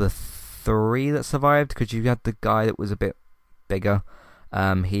one of the three that survived, because you had the guy that was a bit bigger.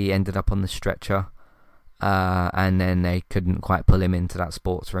 He ended up on the stretcher, and then they couldn't quite pull him into that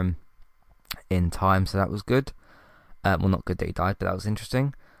sports room in time, so that was good. Well, not good that he died, but that was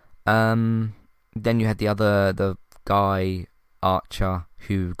interesting. Then you had the guy Archer,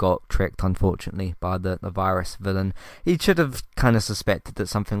 who got tricked, unfortunately, by the virus villain. He should have kind of suspected that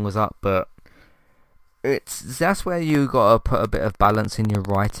something was up, but that's where you gotta put a bit of balance in your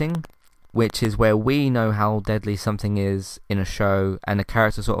writing, which is where we know how deadly something is in a show, and the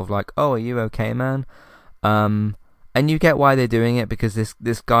character's sort of like, oh, are you okay, man? And you get why they're doing it, because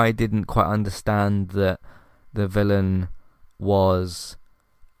this guy didn't quite understand that the villain was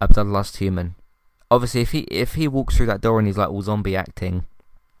a bloodlust human. Obviously, if he walks through that door and he's like all zombie acting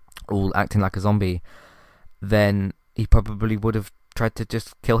like a zombie, then he probably would have tried to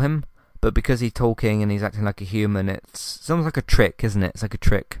just kill him. But because he's talking and he's acting like a human, it's almost like a trick, isn't it? It's like a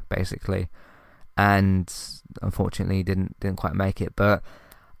trick, basically. And unfortunately, he didn't quite make it. But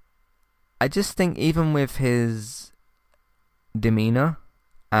I just think even with his demeanor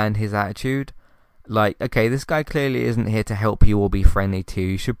and his attitude, like, okay, this guy clearly isn't here to help you or be friendly to you.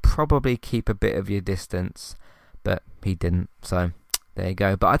 You should probably keep a bit of your distance. But he didn't, so there you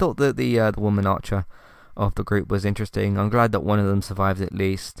go. But I thought that the woman Archer of the group was interesting. I'm glad that one of them survived at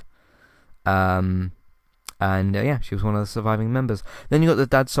least. And yeah, she was one of the surviving members. Then you got the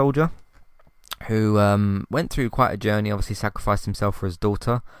dad soldier, who went through quite a journey. Obviously, sacrificed himself for his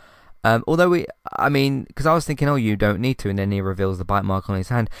daughter. Because I was thinking, oh, you don't need to, and then he reveals the bite mark on his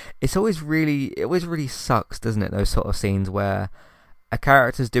hand. It always really sucks, doesn't it? Those sort of scenes where a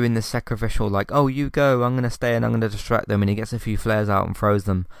character's doing this sacrificial, like, oh, you go, I'm gonna stay and I'm gonna distract them, and he gets a few flares out and throws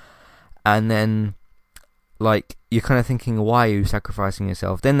them, and then, like, you're kind of thinking, why are you sacrificing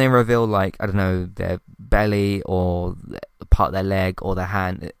yourself? Then they reveal, like, I don't know, their belly or part of their leg or the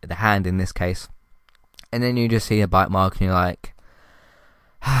hand in this case, and then you just see a bite mark and you're like,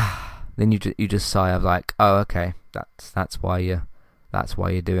 then you just sigh of like, oh, okay, that's why you're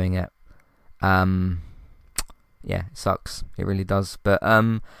doing it. Yeah, it sucks. It really does. But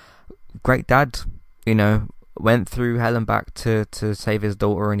great dad, went through hell and back to save his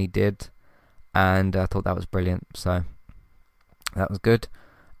daughter, and he did. And I thought that was brilliant. So that was good.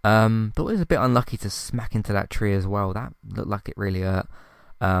 Thought it was a bit unlucky to smack into that tree as well. That looked like it really hurt.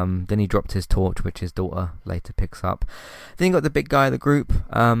 Then he dropped his torch, which his daughter later picks up. Then you got the big guy of the group,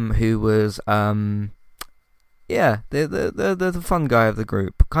 who was the fun guy of the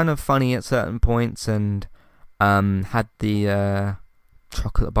group, kind of funny at certain points, and had the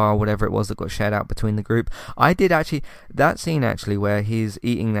chocolate bar or whatever it was that got shared out between the group. I did actually, that scene actually where he's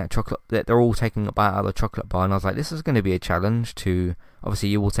eating that chocolate, that they're all taking a bite out of the chocolate bar, and I was like, this is going to be a challenge to, obviously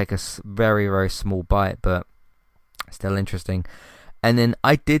you will take a very, very small bite, but still interesting. And then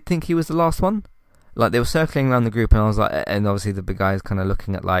I did think he was the last one. Like, they were circling around the group, and I was like, and obviously the big guy is kind of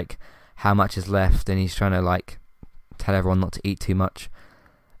looking at like how much is left, and he's trying to like tell everyone not to eat too much.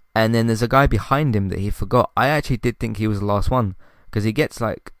 And then there's a guy behind him that he forgot. I actually did think he was the last one, because he gets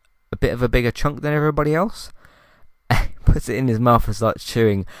like a bit of a bigger chunk than everybody else. Puts it in his mouth and starts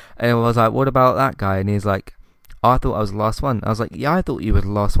chewing. And I was like, what about that guy? And he's like, oh, I thought I was the last one. I was like, yeah, I thought you were the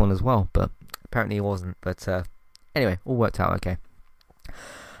last one as well, but apparently he wasn't. But anyway, all worked out okay.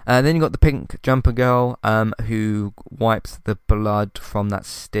 Then you got the pink jumper girl, who wipes the blood from that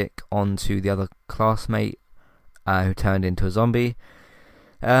stick onto the other classmate, who turned into a zombie.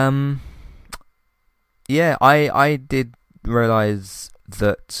 Yeah, I did realise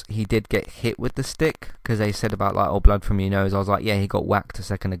that he did get hit with the stick, because they said about like, oh, blood from your nose. I was like, yeah, he got whacked a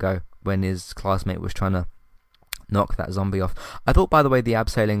second ago when his classmate was trying to knock that zombie off. I thought, by the way, the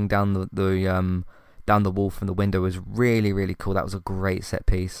abseiling down the wall from the window was really, really cool. That was a great set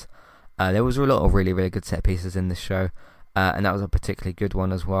piece. There was a lot of really, really good set pieces in this show, and that was a particularly good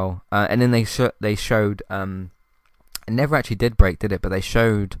one as well. And then they showed it never actually did break, did it? But they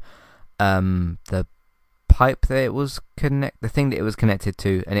showed the pipe that it was the thing that it was connected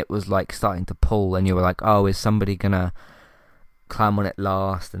to, and it was like starting to pull, and you were like, oh, is somebody gonna climb on it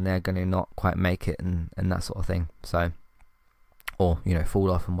last, and they're gonna not quite make it, and that sort of thing. So, or fall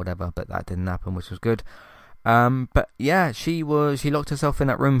off and whatever, but that didn't happen, which was good. But yeah, she locked herself in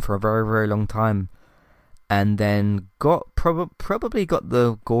that room for a very, very long time, and then probably got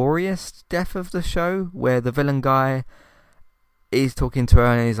the goriest death of the show, where the villain guy is talking to her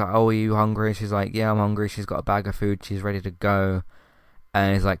and he's like, oh, are you hungry? She's like, yeah, I'm hungry. She's got a bag of food, she's ready to go,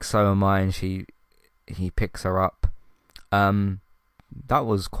 and he's like, so am I, and he picks her up. That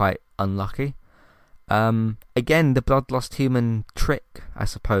was quite unlucky. Again, the bloodlust human trick, I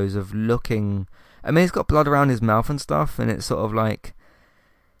suppose, of looking. I mean, he's got blood around his mouth and stuff, and it's sort of like,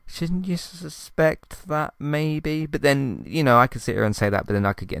 shouldn't you suspect that maybe? But then, I could sit here and say that, but then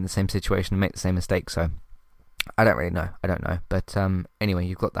I could get in the same situation and make the same mistake. So I don't really know. I don't know. But anyway,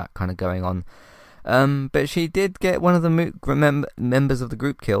 you've got that kind of going on. But she did get one of the members of the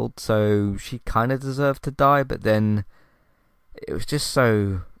group killed, so she kind of deserved to die. But then it was just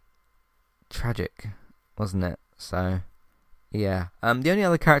so tragic, wasn't it? So yeah. The only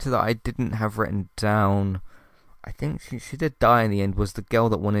other character that I didn't have written down, I think she did die in the end, was the girl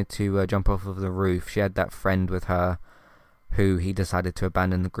that wanted to jump off of the roof. She had that friend with her who he decided to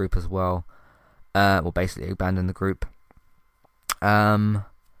abandon the group as well. Well, basically abandon the group. Yeah,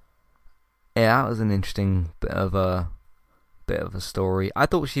 that was an interesting bit of a story. I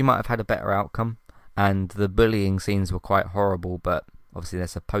thought she might have had a better outcome, and the bullying scenes were quite horrible. But obviously, they're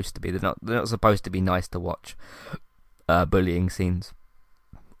supposed to be. They're not supposed to be nice to watch. Bullying scenes,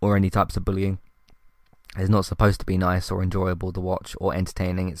 or any types of bullying, is not supposed to be nice or enjoyable to watch or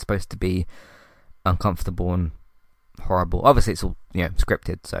entertaining. It's supposed to be uncomfortable and horrible. Obviously, it's all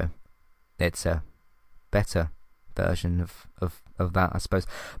scripted, so it's a better version of that, I suppose.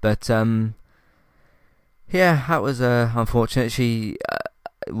 But yeah, that was unfortunate. She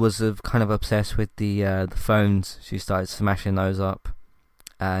was kind of obsessed with the phones. She started smashing those up,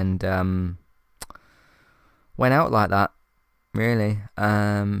 and went out like that. Really.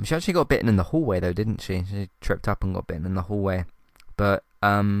 She actually got bitten in the hallway though, didn't she? She tripped up and got bitten in the hallway. But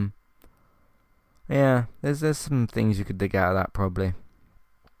yeah, there's some things you could dig out of that probably,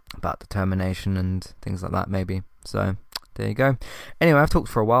 about determination and things like that maybe. So there you go. Anyway, I've talked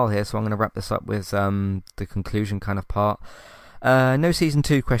for a while here, so I'm going to wrap this up with the conclusion kind of part. No season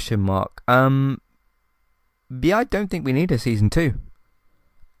 2 ? Yeah, I don't think we need a season 2.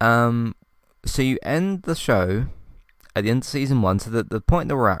 So you end the show at the end of season 1, so the point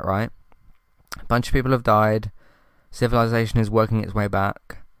that we're at, right? A bunch of people have died. Civilization is working its way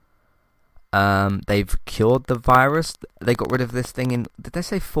back. They've cured the virus. They got rid of this thing in, did they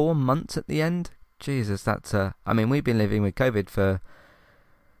say 4 months at the end? Jesus, that's I mean, we've been living with COVID for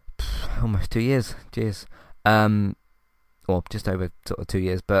almost 2 years. Jeez. Well, just over sort of 2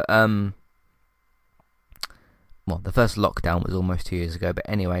 years, but well, the first lockdown was almost 2 years ago, but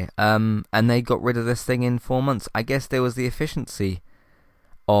anyway, and they got rid of this thing in 4 months. I guess there was the efficiency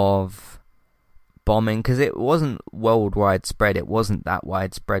of bombing, because it wasn't worldwide spread. It wasn't that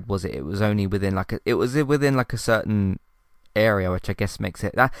widespread, was it? It was only within like a certain area, which I guess makes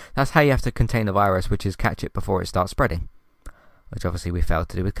it that's how you have to contain a virus, which is catch it before it starts spreading, which obviously we failed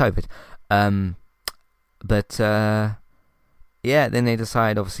to do with COVID. But yeah, then they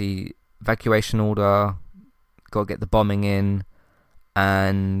decide, obviously, evacuation order, got to get the bombing in,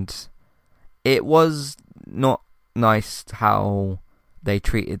 and it was not nice how they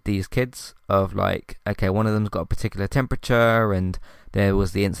treated these kids. Of like, okay, one of them's got a particular temperature, and there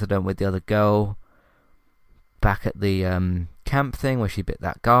was the incident with the other girl back at the camp thing where she bit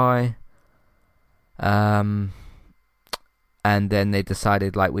that guy, and then they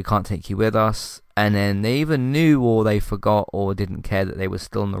decided, like, we can't take you with us. And then they either knew or they forgot or didn't care that they were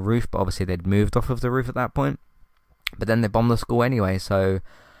still on the roof, but obviously they'd moved off of the roof at that point. But then they bombed the school anyway, so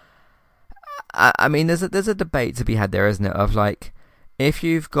I mean, there's a debate to be had there, isn't it? Of like, if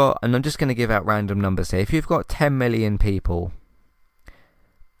you've got, and I'm just going to give out random numbers here, if you've got 10 million people,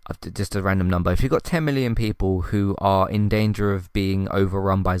 just a random number, if you've got 10 million people who are in danger of being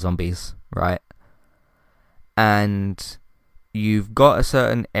overrun by zombies, right? And you've got a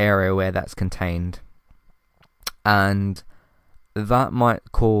certain area where that's contained, and that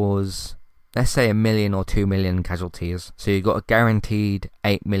might cause, let's say, 1 million or 2 million casualties. So you've got a guaranteed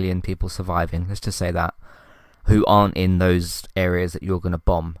 8 million people surviving, let's just say that, who aren't in those areas that you're going to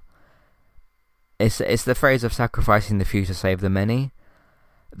bomb. It's the phrase of sacrificing the few to save the many.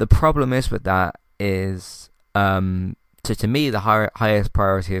 The problem is with that is, to me, the highest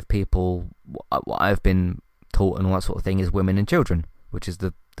priority of people, what I've been taught and all that sort of thing, is women and children, which is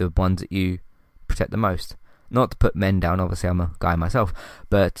the ones that you protect the most. Not to put men down, obviously I'm a guy myself,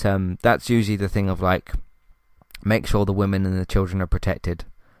 but that's usually the thing of like, make sure the women and the children are protected,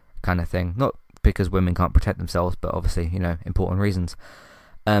 kind of thing. Not because women can't protect themselves, but obviously, important reasons.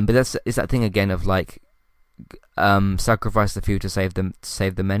 But it's that thing again of like, sacrifice the few to save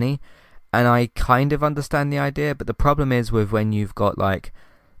the many. And I kind of understand the idea, but the problem is with when you've got like,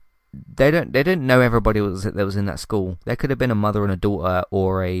 they didn't know everybody that was in that school. There could have been a mother and a daughter,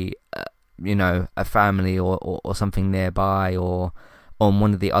 or a family or something nearby, or on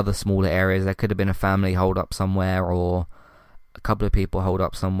one of the other smaller areas there could have been a family holed up somewhere, or a couple of people holed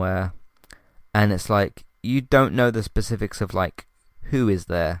up somewhere, and it's like, you don't know the specifics of like who is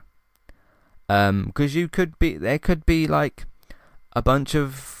there, because there could be like a bunch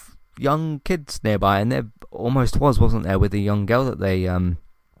of young kids nearby, and there almost wasn't there, with the young girl that they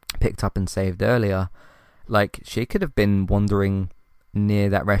picked up and saved earlier. Like, she could have been wandering near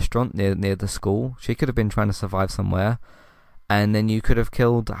that restaurant, near the school. She could have been trying to survive somewhere, and then you could have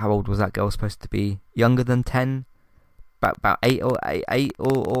killed, how old was that girl supposed to be? Younger than 10? about eight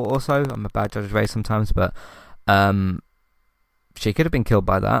or so. I'm a bad judge of age sometimes, but she could have been killed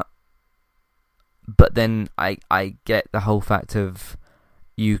by that. But then I get the whole fact of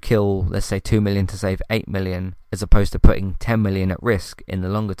you kill, let's say, 2 million to save 8 million, as opposed to putting 10 million at risk in the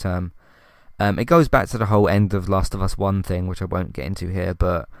longer term. It goes back to the whole end of Last of Us 1 thing, which I won't get into here,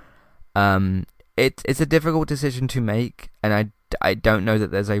 but it's a difficult decision to make, and I don't know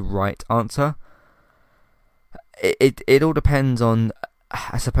that there's a right answer. It all depends on,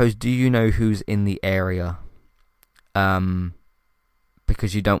 I suppose, do you know who's in the area?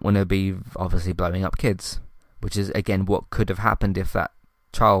 Because you don't want to be obviously blowing up kids, which is again what could have happened if that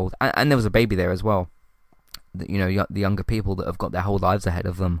child, and there was a baby there as well, you know, the younger people that have got their whole lives ahead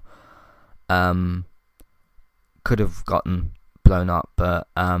of them, could have gotten blown up. But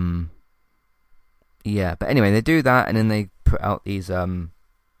yeah, but anyway, they do that, and then they put out these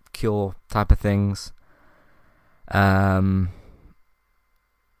cure type of things. Yeah,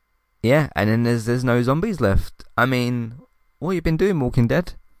 and then there's no zombies left. I mean, what have you been doing, Walking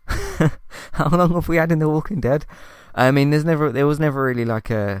Dead? How long have we had in The Walking Dead? I mean, there was never really like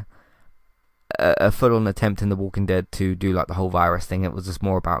a full-on attempt in The Walking Dead to do like the whole virus thing. It was just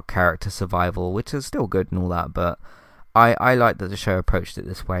more about character survival, which is still good and all that, but I like that the show approached it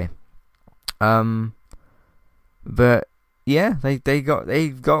this way. But yeah, they got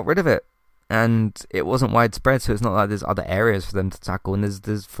rid of it, and it wasn't widespread, so it's not like there's other areas for them to tackle. And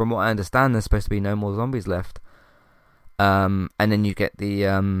there's from what I understand, there's supposed to be no more zombies left. And then you get the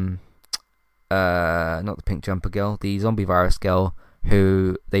not the pink jumper girl, the zombie virus girl,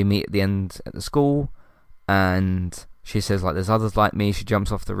 who they meet at the end at the school, and she says like, "There's others like me." She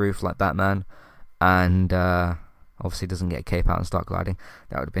jumps off the roof like Batman, and obviously doesn't get a cape out and start gliding.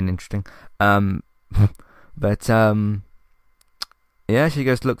 That would have been interesting. But yeah, she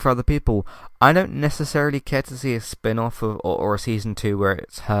goes to look for other people. I don't necessarily care to see a spin-off or a season 2 where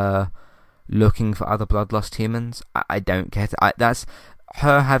it's her looking for other bloodlust humans. I don't care to, that's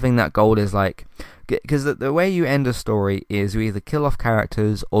her having that goal is like, because the way you end a story is you either kill off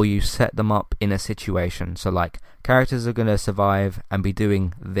characters or you set them up in a situation. So like, characters are going to survive and be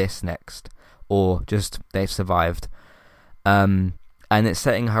doing this next, or just they've survived, and it's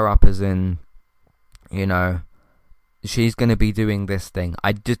setting her up as in, you know, she's going to be doing this thing.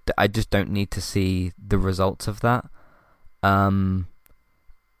 I just don't need to see the results of that.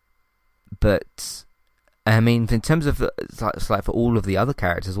 But I mean, in terms of it's like for all the other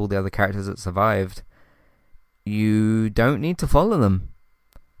characters that survived, you don't need to follow them.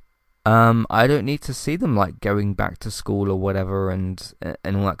 I don't need to see them like going back to school or whatever and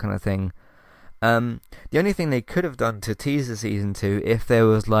all that kind of thing. The only thing they could have done to tease the season 2, if there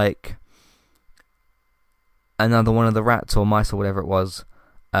was like another one of the rats or mice or whatever it was,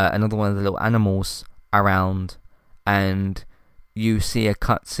 another one of the little animals around, and you see a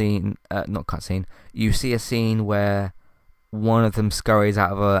you see a scene where one of them scurries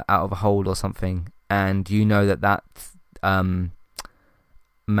out of a hole or something, and you know that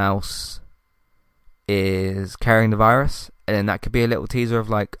mouse is carrying the virus, and then that could be a little teaser of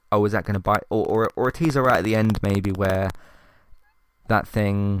like, oh, is that going to bite, or a teaser right at the end maybe where that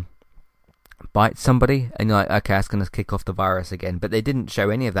thing bites somebody, and you're like, okay, that's going to kick off the virus again. But they didn't show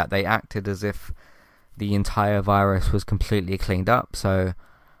any of that. They acted as if the entire virus was completely cleaned up. So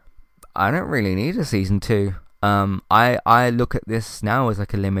I don't really need a season 2. I look at this now as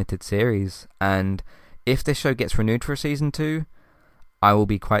like a limited series, and if this show gets renewed for a season 2, I will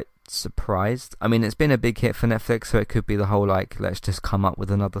be quite surprised. I mean, it's been a big hit for Netflix, so it could be the whole like, let's just come up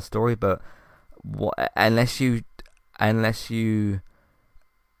with another story. But unless you I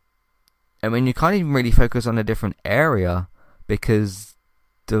mean, you can't even really focus on a different area, because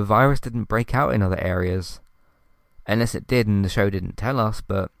the virus didn't break out in other areas, unless it did and the show didn't tell us.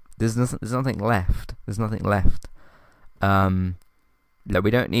 But there's nothing left. There's nothing left. Like,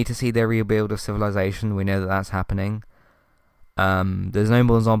 we don't need to see their rebuild of civilization. We know that that's happening. There's no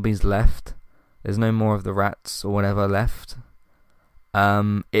more zombies left. There's no more of the rats or whatever left.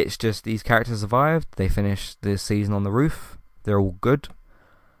 It's just these characters survived. They finished this season on the roof. They're all good.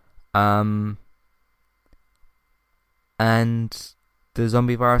 And the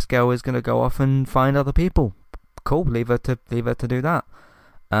zombie virus girl is going to go off and find other people. Cool, leave her to do that.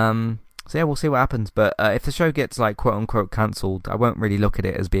 So yeah, we'll see what happens. But if the show gets like quote unquote cancelled, I won't really look at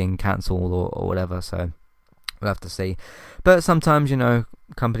it as being cancelled or whatever. So we'll have to see. But sometimes, you know,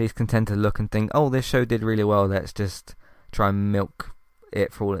 companies can tend to look and think, oh, this show did really well, let's just try and milk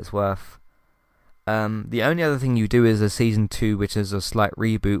it for all it's worth. The only other thing you do is a season 2, which is a slight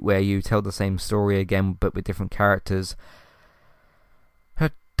reboot where you tell the same story again but with different characters.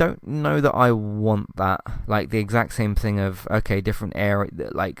 don't know that I want that. Like the exact same thing of, okay, different area,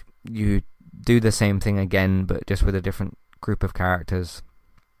 like you do the same thing again, but just with a different group of characters,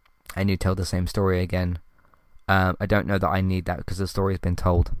 and you tell the same story again. I don't know that I need that because the story's been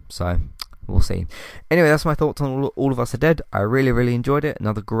told, so we'll see. Anyway, that's my thoughts on All of Us Are Dead. I really, really enjoyed it.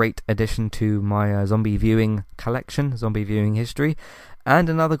 Another great addition to my zombie viewing collection, zombie viewing history, and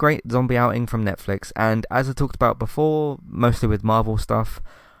another great zombie outing from Netflix. And as I talked about before, mostly with Marvel stuff,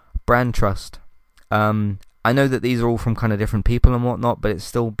 brand trust. I know that these are all from kind of different people and whatnot, but it's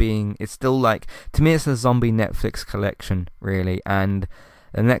still like, to me, it's a zombie Netflix collection, really. And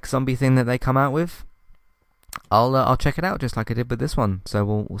the next zombie thing that they come out with, I'll check it out just like I did with this one.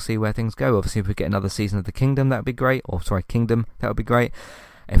 So we'll see where things go. Obviously, if we get another season of The Kingdom, that would be great. Kingdom, that would be great.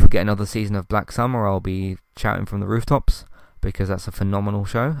 If we get another season of Black Summer, I'll be shouting from the rooftops because that's a phenomenal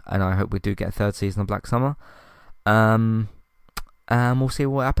show, and I hope we do get a third season of Black Summer. We'll see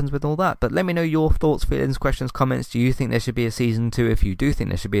what happens with all that. But let me know your thoughts, feelings, questions, comments. Do you think there should be a season 2? If you do think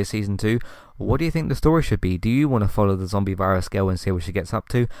there should be a season 2, what do you think the story should be? Do you want to follow the zombie virus girl and see what she gets up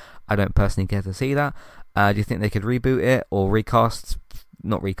to? I don't personally care to see that. Do you think they could reboot it or recast?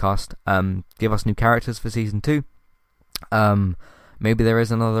 Not recast. Give us new characters for season 2. Maybe there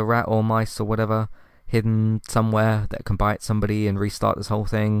is another rat or mice or whatever hidden somewhere that can bite somebody and restart this whole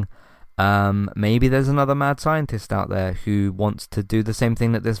thing. Maybe there's another mad scientist out there who wants to do the same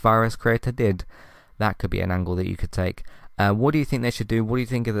thing that this virus creator did. That could be an angle that you could take. What do you think they should do? What do you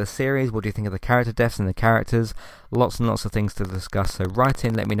think of the series? What do you think of the character deaths and the characters? Lots and lots of things to discuss, so write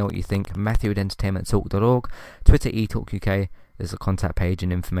in, let me know what you think. Matthew at entertainmenttalk.org, Twitter eTalkUK. There's a contact page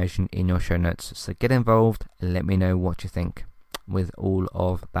and information in your show notes, so get involved and let me know what you think with all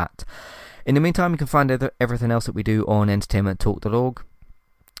of that. In the meantime, you can find everything else that we do on entertainmenttalk.org.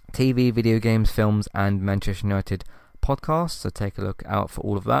 TV, video games, films, and Manchester United podcasts, so take a look out for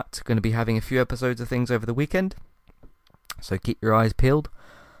all of that. Going to be having a few episodes of things over the weekend, so keep your eyes peeled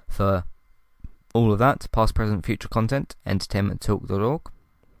for all of that, past, present, future content, entertainmenttalk.org.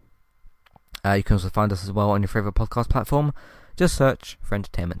 You can also find us as well on your favourite podcast platform. Just search for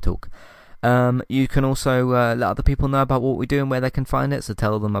Entertainment Talk. You can also let other people know about what we do and where they can find it, so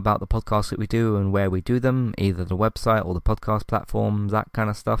tell them about the podcasts that we do and where we do them, either the website or the podcast platforms, that kind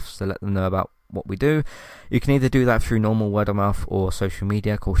of stuff, so let them know about what we do. You can either do that through normal word of mouth or social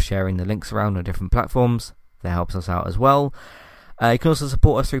media, of course sharing the links around on different platforms. That helps us out as well. You can also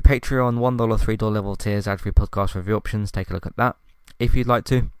support us through Patreon, $1, $3 level tiers, ad-free podcast review options. Take a look at that if you'd like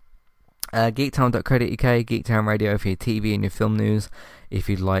to. Geektown.co.uk, Geektown Radio for your TV and your film news, if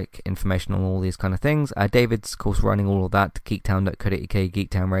you'd like information on all these kind of things. David's, of course, running all of that. Geektown.co.uk,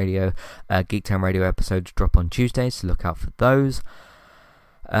 Geektown Radio. Geektown Radio episodes drop on Tuesdays, so look out for those.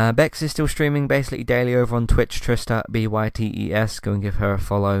 Bex is still streaming basically daily over on Twitch, Trista, BYTES. Go and give her a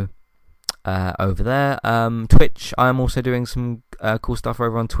follow over there. Twitch, I'm also doing some cool stuff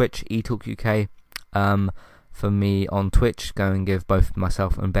over on Twitch, eTalkUK. For me on Twitch, go and give both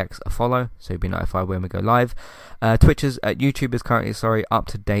myself and Bex a follow, so you'll be notified when we go live. YouTube is currently up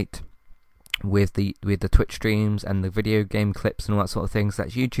to date with the Twitch streams and the video game clips and all that sort of things.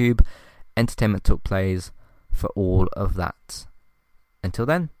 That's YouTube. Entertainment Talk plays for all of that. Until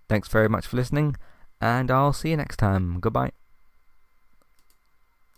then, thanks very much for listening, and I'll see you next time. Goodbye.